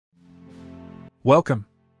Welcome!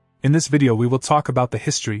 In this video we will talk about the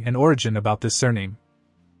history and origin about this surname.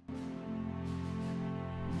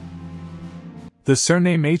 The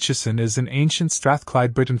surname Aitcheson is an ancient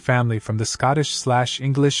Strathclyde-Briton family from the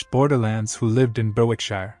Scottish/English Borderlands who lived in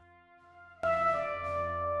Berwickshire.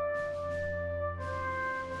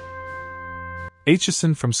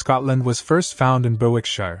 Aitcheson from Scotland was first found in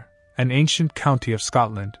Berwickshire, an ancient county of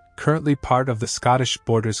Scotland, currently part of the Scottish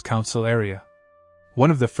Borders Council area. One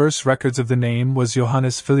of the first records of the name was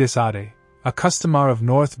Johannes filius, a custumar of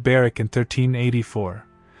North Berwick in 1384,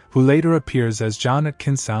 who later appears as John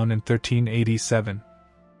Atkynsoun in 1387.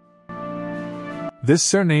 This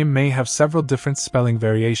surname may have several different spelling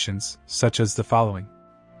variations, such as the following.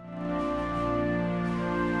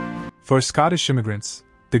 For Scottish immigrants,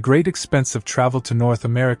 the great expense of travel to North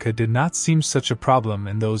America did not seem such a problem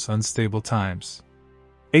in those unstable times.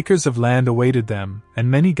 Acres of land awaited them, and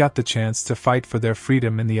many got the chance to fight for their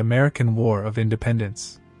freedom in the American War of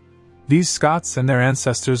Independence. These Scots and their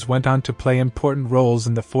ancestors went on to play important roles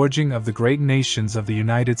in the forging of the great nations of the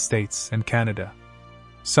United States and Canada.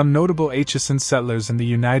 Some notable Aitcheson settlers in the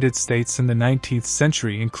United States in the 19th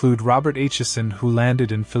century include Robert Aitcheson, who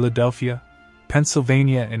landed in Philadelphia,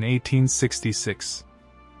 Pennsylvania in 1866.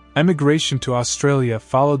 Emigration to Australia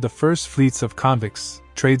followed the first fleets of convicts,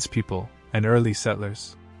 tradespeople, and early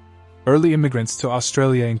settlers. Early immigrants to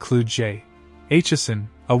Australia include J. Aitcheson,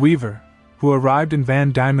 a weaver, who arrived in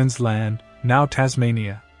Van Diemen's Land, now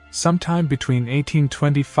Tasmania, sometime between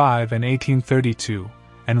 1825 and 1832,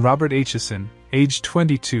 and Robert Aitcheson, aged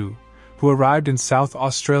 22, who arrived in South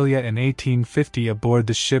Australia in 1850 aboard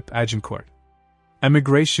the ship Agincourt.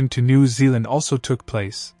 Emigration to New Zealand also took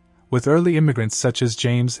place, with early immigrants such as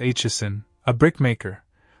James Aitcheson, a brickmaker,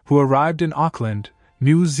 who arrived in Auckland,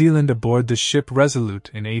 New Zealand aboard the ship Resolute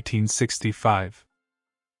in 1865.